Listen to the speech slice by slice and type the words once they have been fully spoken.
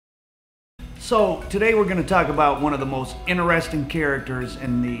So today we're going to talk about one of the most interesting characters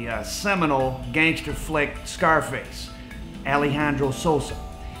in the seminal gangster flick Scarface, Alejandro Sosa.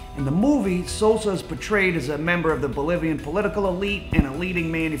 In the movie, Sosa is portrayed as a member of the Bolivian political elite and a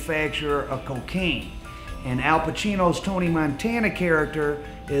leading manufacturer of cocaine. And Al Pacino's Tony Montana character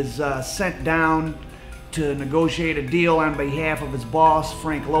is sent down to negotiate a deal on behalf of his boss,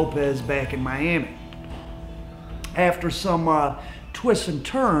 Frank Lopez, back in Miami. After some twists and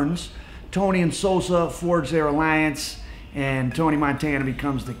turns, Tony and Sosa forge their alliance, and Tony Montana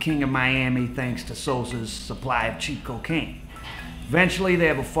becomes the king of Miami thanks to Sosa's supply of cheap cocaine. Eventually, they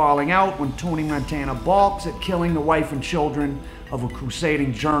have a falling out when Tony Montana balks at killing the wife and children of a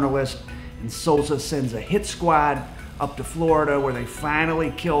crusading journalist, and Sosa sends a hit squad up to Florida where they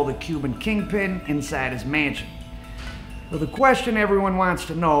finally kill the Cuban kingpin inside his mansion. So the question everyone wants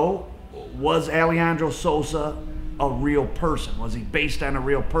to know, was Alejandro Sosa a real person? Was he based on a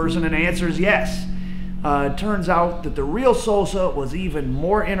real person? And the answer is yes. It turns out that the real Sosa was even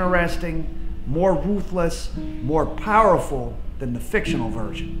more interesting, more ruthless, more powerful than the fictional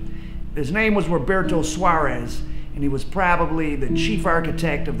version. His name was Roberto Suarez, and he was probably the chief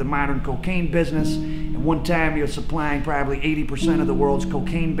architect of the modern cocaine business. And one time he was supplying probably 80% of the world's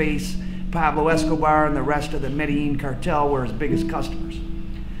cocaine base. Pablo Escobar and the rest of the Medellin cartel were his biggest customers.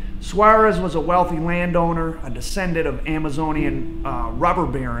 Suarez was a wealthy landowner, a descendant of Amazonian rubber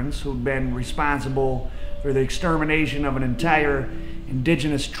barons who'd been responsible for the extermination of an entire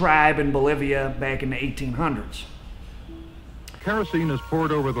indigenous tribe in Bolivia back in the 1800s. Kerosene is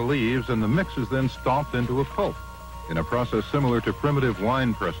poured over the leaves and the mix is then stomped into a pulp in a process similar to primitive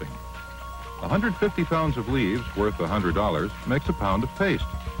wine pressing. 150 pounds of leaves worth $100 makes a pound of paste,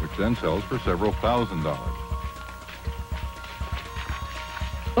 which then sells for several $1,000s.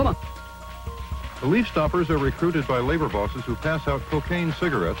 The leaf stoppers are recruited by labor bosses who pass out cocaine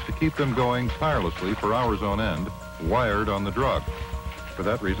cigarettes to keep them going tirelessly for hours on end, wired on the drug. For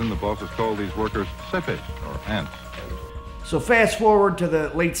that reason, the bosses call these workers cepes, or ants. So fast forward to the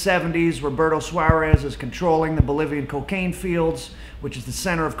late 70s, Roberto Suarez is controlling the Bolivian cocaine fields, which is the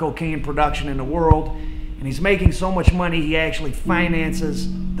center of cocaine production in the world. And he's making so much money, he actually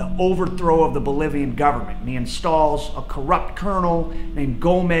finances the overthrow of the Bolivian government. And he installs a corrupt colonel named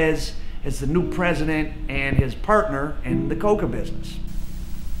Gomez as the new president and his partner in the coca business.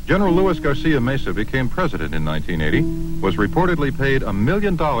 General Luis Garcia Mesa became president in 1980, was reportedly paid $1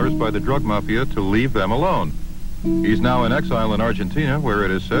 million by the drug mafia to leave them alone. He's now in exile in Argentina, where it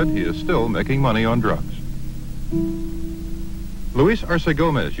is said he is still making money on drugs. Luis Arce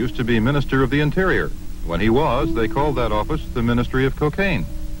Gomez used to be Minister of the Interior. When he was, they called that office the Ministry of Cocaine.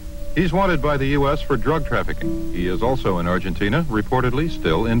 He's wanted by the U.S. for drug trafficking. He is also in Argentina, reportedly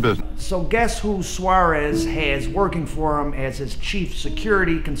still in business. So guess who Suarez has working for him as his chief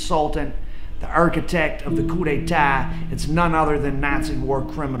security consultant, the architect of the coup d'etat? It's none other than Nazi war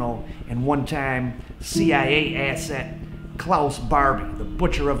criminal and one-time CIA asset Klaus Barbie, the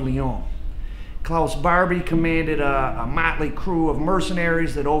Butcher of Lyon. Klaus Barbie commanded a motley crew of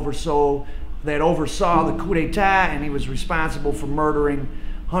mercenaries that oversaw the coup d'etat, and he was responsible for murdering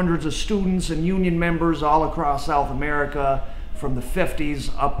hundreds of students and union members all across South America from the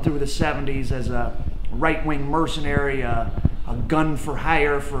 50s up through the 70s as a right-wing mercenary, a gun for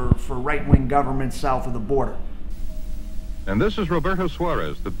hire for right-wing governments south of the border. And this is Roberto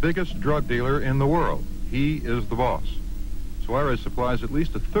Suarez, the biggest drug dealer in the world. He is the boss. Suarez supplies at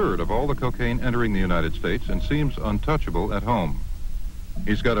least a third of all the cocaine entering the United States and seems untouchable at home.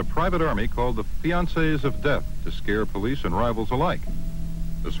 He's got a private army called the Fiancés of Death to scare police and rivals alike.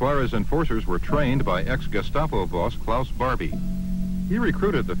 The Suarez enforcers were trained by ex-Gestapo boss Klaus Barbie. He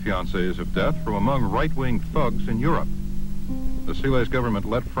recruited the Fiancés of Death from among right-wing thugs in Europe. The Siles government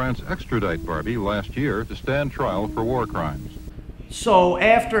let France extradite Barbie last year to stand trial for war crimes. So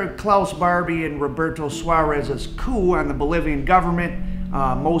after Klaus Barbie and Roberto Suarez's coup on the Bolivian government,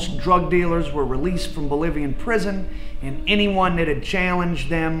 most drug dealers were released from Bolivian prison, and anyone that had challenged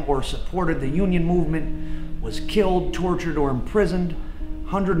them or supported the union movement was killed, tortured, or imprisoned.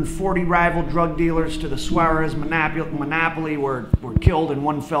 140 rival drug dealers to the Suarez monopoly were killed in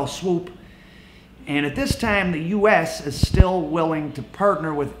one fell swoop. And at this time, the U.S. is still willing to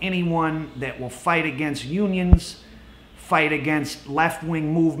partner with anyone that will fight against unions, fight against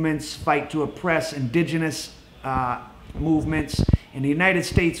left-wing movements, fight to oppress indigenous movements. And the United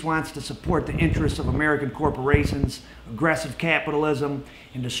States wants to support the interests of American corporations, aggressive capitalism,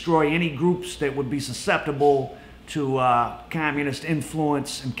 and destroy any groups that would be susceptible to communist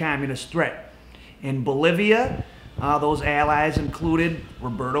influence and communist threat. In Bolivia, those allies included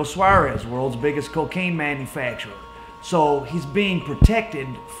Roberto Suarez, world's biggest cocaine manufacturer. So he's being protected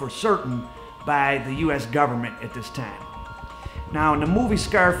for certain by the U.S. government at this time. Now, in the movie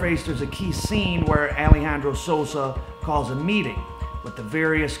Scarface, there's a key scene where Alejandro Sosa calls a meeting with the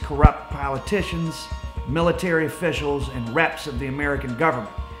various corrupt politicians, military officials, and reps of the American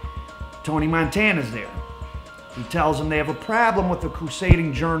government. Tony Montana's there. He tells them they have a problem with the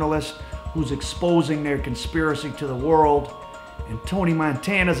crusading journalist who's exposing their conspiracy to the world, and Tony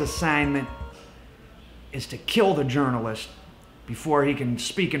Montana's assignment is to kill the journalist before he can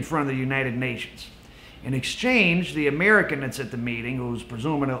speak in front of the United Nations. In exchange, the American that's at the meeting, who's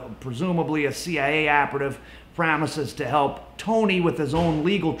presumably a CIA operative, promises to help Tony with his own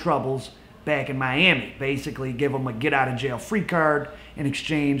legal troubles back in Miami. Basically, give him a get-out-of-jail-free card in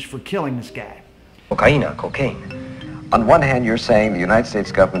exchange for killing this guy. Cocaine. On one hand, you're saying the United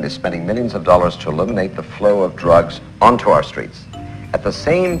States government is spending millions of dollars to eliminate the flow of drugs onto our streets. At the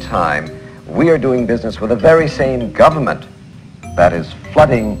same time, we are doing business with the very same government that is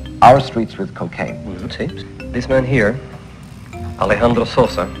flooding our streets with cocaine. See, this man here, Alejandro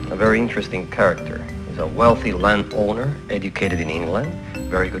Sosa, a very interesting character. He's a wealthy landowner, educated in England,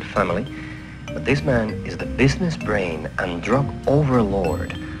 very good family. But this man is the business brain and drug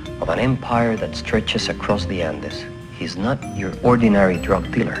overlord of an empire that stretches across the Andes. He's not your ordinary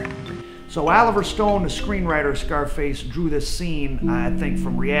drug dealer. So Oliver Stone, the screenwriter of Scarface, drew this scene, I think,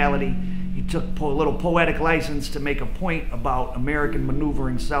 from reality. He took a little poetic license to make a point about American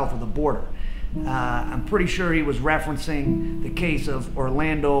maneuvering south of the border. I'm pretty sure he was referencing the case of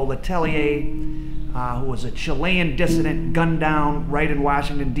Orlando Letelier, who was a Chilean dissident gunned down right in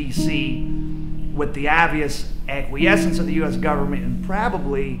Washington, D.C., with the obvious acquiescence of the U.S. government and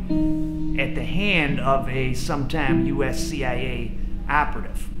probably at the hand of a sometime U.S. CIA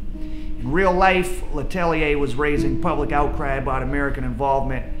operative. In real life, Letelier was raising public outcry about American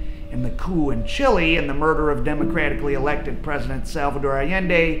involvement in the coup in Chile and the murder of democratically elected President Salvador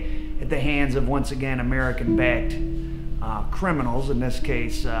Allende at the hands of, once again, American-backed criminals, in this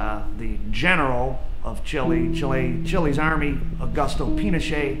case, the general of Chile's army, Augusto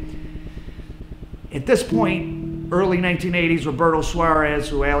Pinochet. At this point, early 1980s, Roberto Suarez,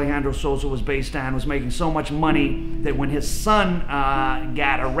 who Alejandro Sosa was based on, was making so much money that when his son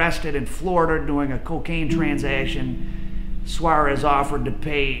got arrested in Florida doing a cocaine transaction, Suarez offered to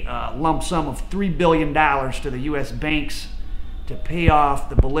pay a lump sum of $3 billion to the U.S. banks to pay off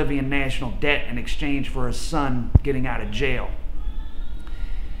the Bolivian national debt in exchange for his son getting out of jail.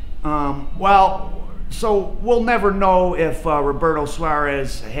 So we'll never know if Roberto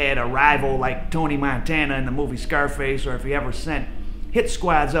Suarez had a rival like Tony Montana in the movie Scarface, or if he ever sent hit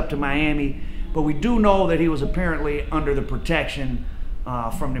squads up to Miami, but we do know that he was apparently under the protection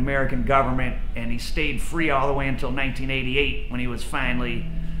from the American government, and he stayed free all the way until 1988 when he was finally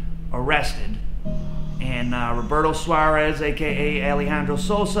arrested. And Roberto Suarez, aka Alejandro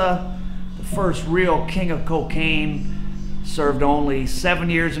Sosa, the first real king of cocaine, served only 7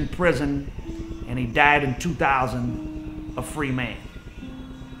 years in prison, and he died in 2000 a free man.